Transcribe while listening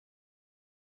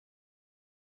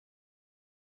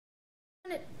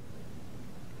I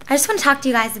just want to talk to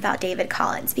you guys about David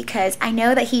Collins because I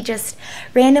know that he just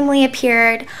randomly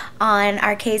appeared on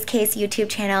our KaysCase YouTube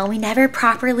channel. We never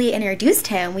properly introduced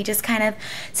him. We just kind of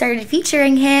started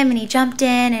featuring him and he jumped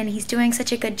in and he's doing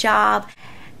such a good job.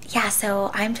 Yeah, so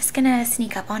I'm just gonna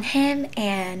sneak up on him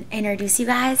and introduce you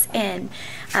guys and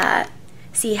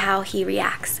see how he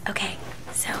reacts. Okay,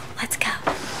 so let's go.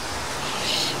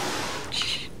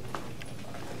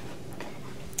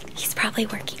 He's probably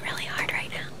working really hard right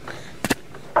now.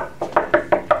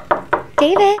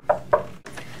 David,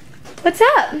 what's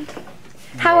up?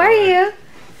 How are you?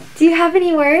 Do you have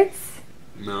any words?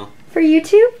 No. For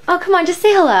YouTube? Oh, come on, just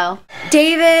say hello.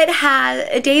 David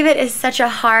is such a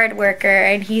hard worker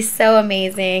and he's so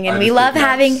amazing and we love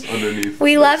having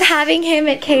him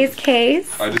at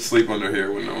KaysCase. I just sleep under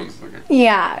here when no one's looking.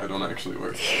 Yeah. I don't actually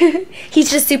work.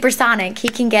 He's just supersonic. He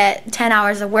can get 10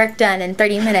 hours of work done in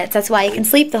 30 minutes. That's why he can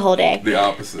sleep the whole day. The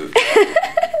opposite.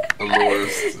 I'm the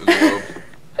worst in the world.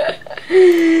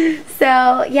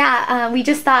 So yeah, we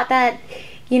just thought that,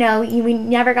 you know, we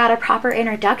never got a proper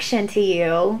introduction to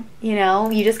you. You know,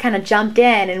 you just kind of jumped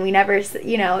in and we never,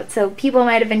 you know, so people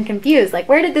might have been confused. Like,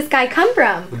 where did this guy come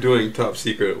from? I'm doing top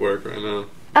secret work right now.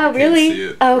 Oh, really?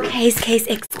 Oh, KaysCase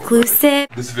exclusive.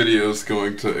 This video is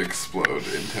going to explode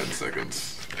in 10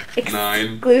 seconds. 9.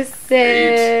 Exclusive.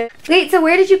 8. Wait, so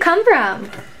where did you come from?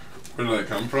 Where did I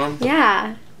come from?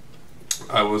 Yeah.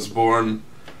 I was born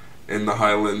in the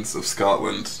Highlands of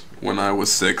Scotland when I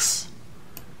was 6.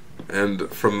 And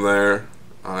from there,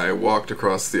 I walked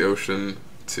across the ocean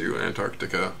to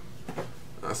Antarctica.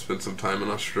 I spent some time in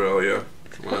Australia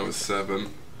when I was 7.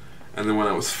 And then when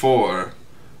I was 4,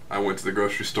 I went to the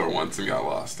grocery store once and got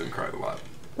lost and cried a lot.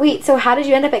 Wait, so how did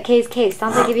you end up at KaysCase?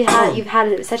 Sounds like you've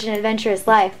had such an adventurous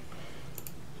life.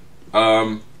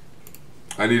 I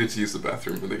needed to use the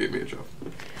bathroom and they gave me a job.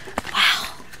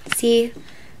 Wow. See,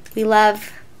 we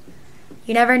love...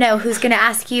 You never know who's going to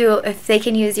ask you if they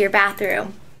can use your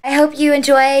bathroom. I hope you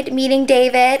enjoyed meeting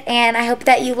David, and I hope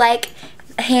that you like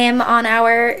him on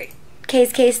our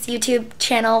KaysCase YouTube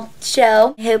channel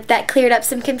show. I hope that cleared up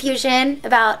some confusion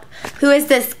about who is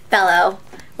this fellow?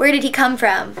 Where did he come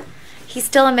from? He's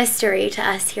still a mystery to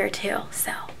us here too,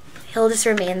 so he'll just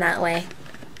remain that way.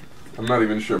 I'm not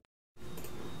even sure.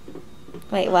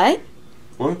 Wait, what?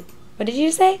 What? What did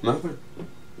you say? Nothing.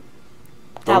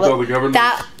 Don't tell the government.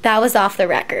 That was off the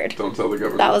record. Don't tell the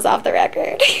government. That was off the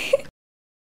record.